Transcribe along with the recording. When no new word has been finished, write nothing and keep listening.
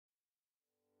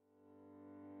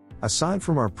Aside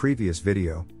from our previous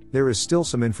video, there is still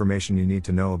some information you need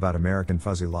to know about American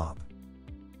Fuzzy Lop.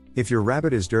 If your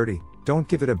rabbit is dirty, don't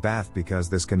give it a bath because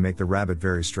this can make the rabbit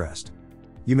very stressed.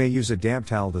 You may use a damp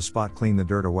towel to spot clean the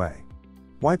dirt away.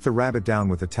 Wipe the rabbit down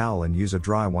with a towel and use a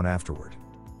dry one afterward.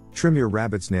 Trim your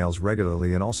rabbit's nails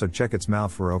regularly and also check its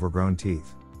mouth for overgrown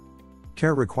teeth.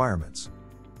 Care requirements.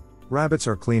 Rabbits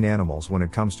are clean animals when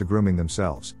it comes to grooming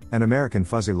themselves, and American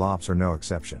Fuzzy Lops are no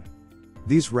exception.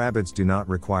 These rabbits do not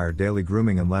require daily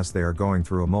grooming unless they are going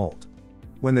through a molt.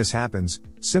 When this happens,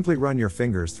 simply run your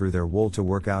fingers through their wool to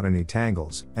work out any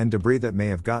tangles and debris that may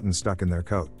have gotten stuck in their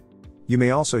coat. You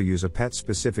may also use a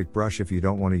pet-specific brush if you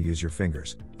don't want to use your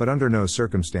fingers, but under no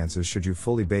circumstances should you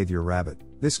fully bathe your rabbit.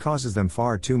 This causes them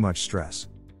far too much stress.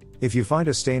 If you find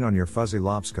a stain on your Fuzzy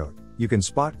Lop's coat, you can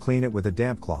spot clean it with a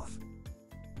damp cloth.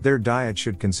 Their diet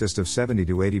should consist of 70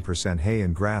 to 80% hay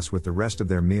and grass, with the rest of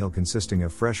their meal consisting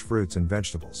of fresh fruits and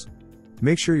vegetables.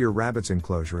 Make sure your rabbit's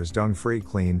enclosure is dung-free,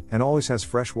 clean, and always has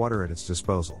fresh water at its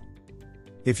disposal.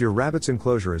 If your rabbit's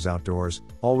enclosure is outdoors,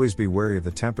 always be wary of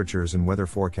the temperatures and weather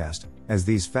forecast, as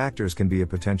these factors can be a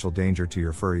potential danger to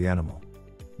your furry animal.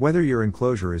 Whether your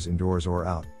enclosure is indoors or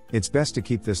out, it's best to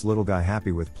keep this little guy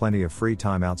happy with plenty of free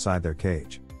time outside their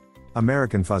cage.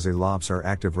 American Fuzzy Lops are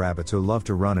active rabbits who love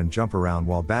to run and jump around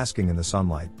while basking in the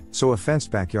sunlight, so a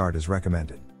fenced backyard is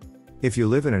recommended. If you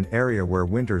live in an area where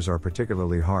winters are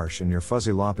particularly harsh and your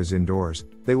Fuzzy Lop is indoors,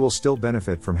 they will still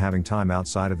benefit from having time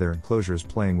outside of their enclosures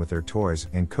playing with their toys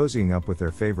and cozying up with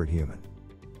their favorite human.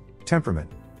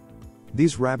 Temperament.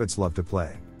 These rabbits love to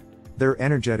play. Their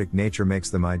energetic nature makes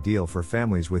them ideal for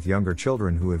families with younger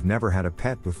children who have never had a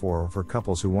pet before, or for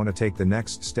couples who want to take the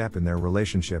next step in their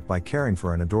relationship by caring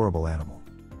for an adorable animal.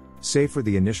 Save for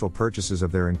the initial purchases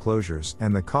of their enclosures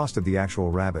and the cost of the actual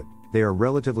rabbit, they are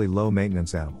relatively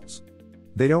low-maintenance animals.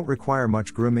 They don't require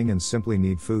much grooming and simply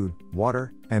need food,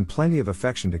 water, and plenty of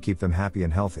affection to keep them happy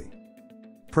and healthy.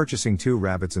 Purchasing 2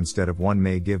 rabbits instead of 1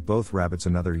 may give both rabbits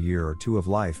another year or 2 of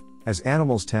life, as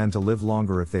animals tend to live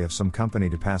longer if they have some company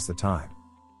to pass the time.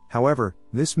 However,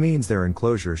 this means their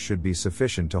enclosures should be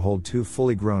sufficient to hold 2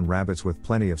 fully grown rabbits with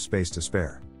plenty of space to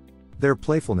spare. Their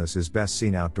playfulness is best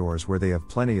seen outdoors, where they have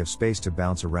plenty of space to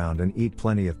bounce around and eat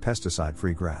plenty of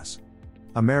pesticide-free grass.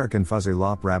 American Fuzzy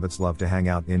Lop rabbits love to hang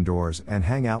out indoors and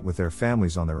hang out with their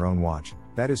families on their own watch,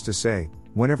 that is to say,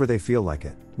 whenever they feel like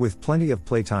it. With plenty of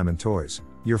playtime and toys,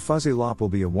 your Fuzzy Lop will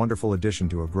be a wonderful addition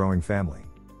to a growing family.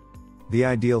 The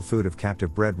ideal food of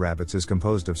captive bred rabbits is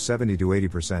composed of 70 to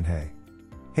 80% hay.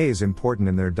 Hay is important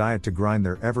in their diet to grind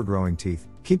their ever-growing teeth,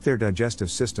 keep their digestive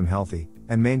system healthy,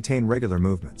 and maintain regular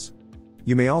movements.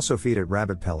 You may also feed it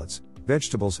rabbit pellets,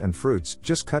 vegetables and fruits,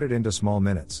 just cut it into small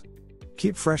minutes.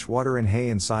 Keep fresh water and hay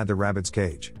inside the rabbit's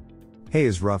cage. Hay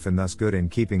is rough and thus good in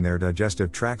keeping their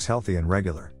digestive tracts healthy and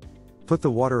regular. Put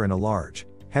the water in a large,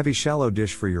 heavy shallow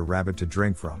dish for your rabbit to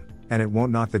drink from, and it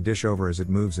won't knock the dish over as it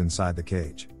moves inside the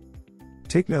cage.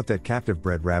 Take note that captive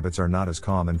bred rabbits are not as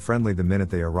calm and friendly the minute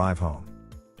they arrive home.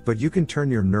 But you can turn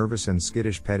your nervous and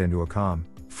skittish pet into a calm,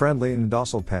 friendly and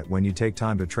docile pet when you take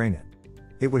time to train it.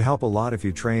 It would help a lot if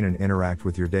you train and interact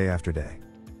with your day after day.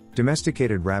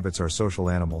 Domesticated rabbits are social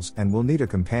animals and will need a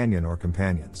companion or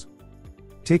companions.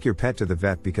 Take your pet to the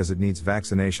vet because it needs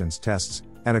vaccinations, tests,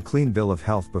 and a clean bill of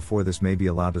health before this may be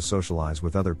allowed to socialize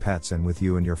with other pets and with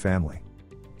you and your family.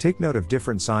 Take note of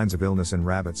different signs of illness in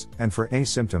rabbits, and for any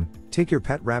symptom, take your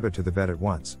pet rabbit to the vet at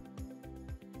once.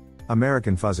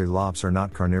 American Fuzzy Lops are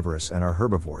not carnivorous and are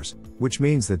herbivores, which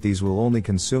means that these will only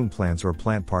consume plants or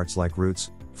plant parts like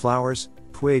roots, flowers,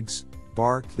 twigs,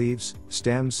 bark, leaves,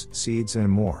 stems, seeds, and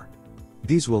more.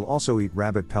 These will also eat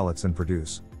rabbit pellets and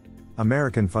produce.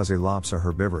 American Fuzzy Lops are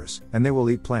herbivorous, and they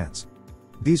will eat plants.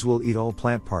 These will eat all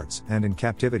plant parts, and in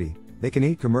captivity, they can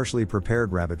eat commercially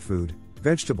prepared rabbit food,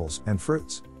 vegetables, and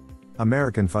fruits.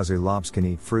 American Fuzzy Lops can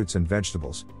eat fruits and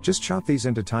vegetables, just chop these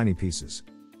into tiny pieces.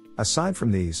 Aside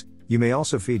from these, you may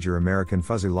also feed your American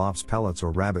Fuzzy Lops pellets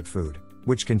or rabbit food,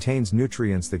 which contains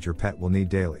nutrients that your pet will need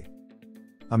daily.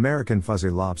 American Fuzzy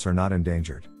Lops are not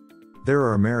endangered. There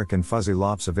are American Fuzzy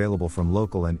Lops available from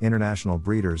local and international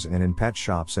breeders and in pet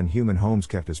shops and human homes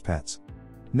kept as pets.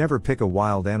 Never pick a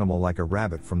wild animal like a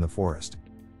rabbit from the forest.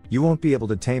 You won't be able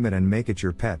to tame it and make it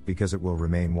your pet because it will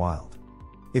remain wild.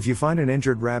 If you find an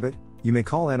injured rabbit, you may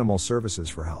call animal services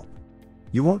for help.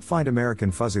 You won't find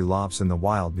American Fuzzy Lops in the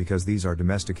wild because these are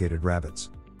domesticated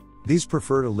rabbits. These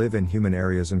prefer to live in human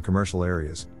areas and commercial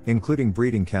areas, including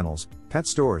breeding kennels, pet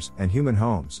stores, and human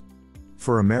homes.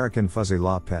 For American Fuzzy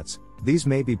Lop pets, these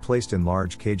may be placed in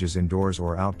large cages indoors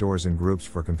or outdoors in groups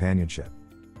for companionship.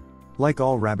 Like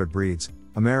all rabbit breeds,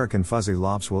 American Fuzzy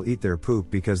Lops will eat their poop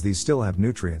because these still have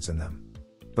nutrients in them.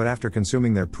 but after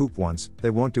consuming their poop once, they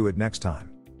won't do it next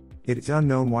time. It is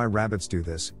unknown why rabbits do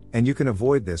this, and you can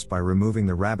avoid this by removing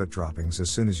the rabbit droppings as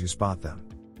soon as you spot them.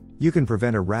 You can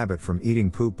prevent a rabbit from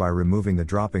eating poop by removing the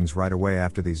droppings right away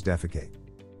after these defecate.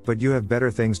 But you have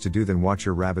better things to do than watch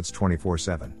your rabbits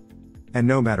 24/7. And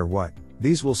no matter what,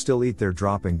 these will still eat their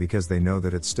dropping because they know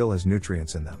that it still has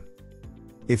nutrients in them.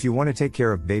 If you want to take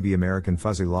care of baby American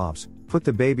Fuzzy Lops, put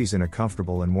the babies in a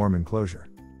comfortable and warm enclosure.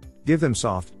 Give them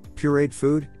soft, pureed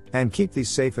food, and keep these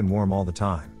safe and warm all the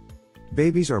time.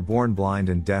 Babies are born blind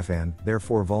and deaf and,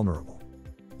 therefore, vulnerable.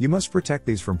 You must protect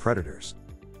these from predators.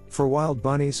 For wild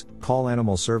bunnies, call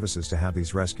animal services to have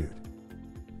these rescued.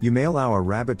 You may allow a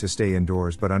rabbit to stay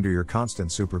indoors but under your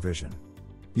constant supervision.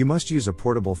 You must use a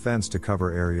portable fence to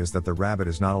cover areas that the rabbit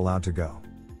is not allowed to go.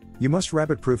 You must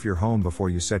rabbit-proof your home before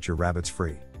you set your rabbits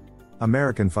free.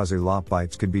 American Fuzzy Lop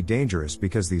bites could be dangerous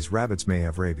because these rabbits may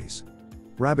have rabies.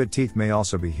 Rabbit teeth may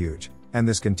also be huge, and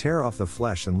this can tear off the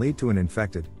flesh and lead to an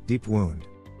infected, deep wound.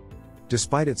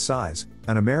 Despite its size,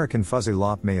 an American Fuzzy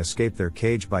Lop may escape their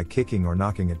cage by kicking or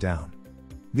knocking it down.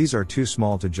 These are too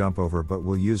small to jump over but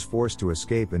will use force to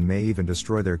escape and may even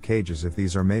destroy their cages if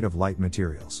these are made of light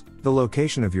materials. The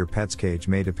location of your pet's cage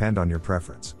may depend on your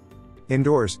preference.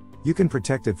 Indoors, you can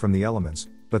protect it from the elements,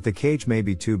 but the cage may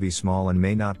be too small and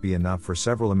may not be enough for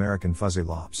several American Fuzzy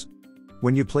Lops.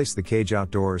 When you place the cage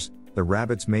outdoors, the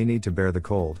rabbits may need to bear the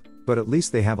cold, but at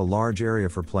least they have a large area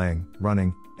for playing,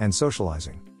 running, and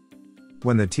socializing.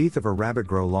 When the teeth of a rabbit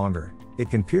grow longer, it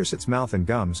can pierce its mouth and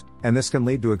gums, and this can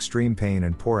lead to extreme pain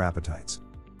and poor appetites.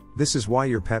 This is why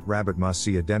your pet rabbit must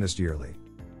see a dentist yearly.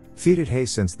 Feed it hay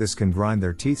since this can grind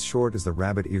their teeth short as the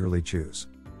rabbit eagerly chews.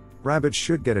 Rabbits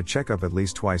should get a checkup at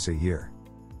least twice a year.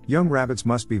 Young rabbits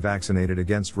must be vaccinated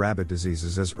against rabbit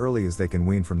diseases as early as they can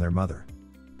wean from their mother.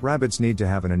 Rabbits need to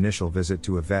have an initial visit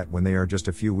to a vet when they are just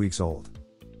a few weeks old.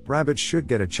 Rabbits should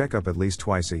get a checkup at least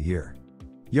twice a year.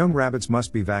 Young rabbits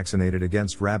must be vaccinated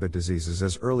against rabbit diseases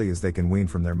as early as they can wean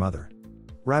from their mother.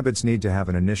 Rabbits need to have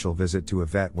an initial visit to a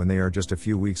vet when they are just a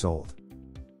few weeks old.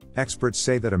 Experts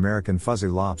say that American Fuzzy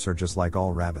Lops are just like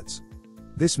all rabbits.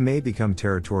 This may become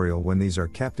territorial when these are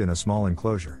kept in a small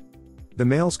enclosure. The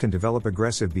males can develop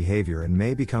aggressive behavior and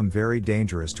may become very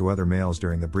dangerous to other males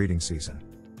during the breeding season.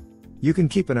 You can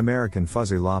keep an American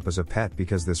Fuzzy Lop as a pet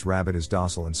because this rabbit is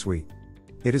docile and sweet.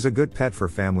 It is a good pet for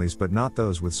families but not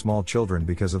those with small children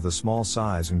because of the small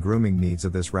size and grooming needs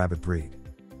of this rabbit breed.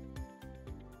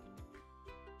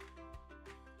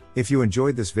 If you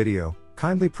enjoyed this video,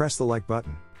 kindly press the like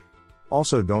button.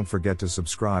 Also, don't forget to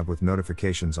subscribe with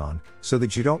notifications on, so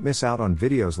that you don't miss out on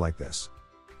videos like this.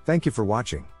 Thank you for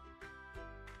watching.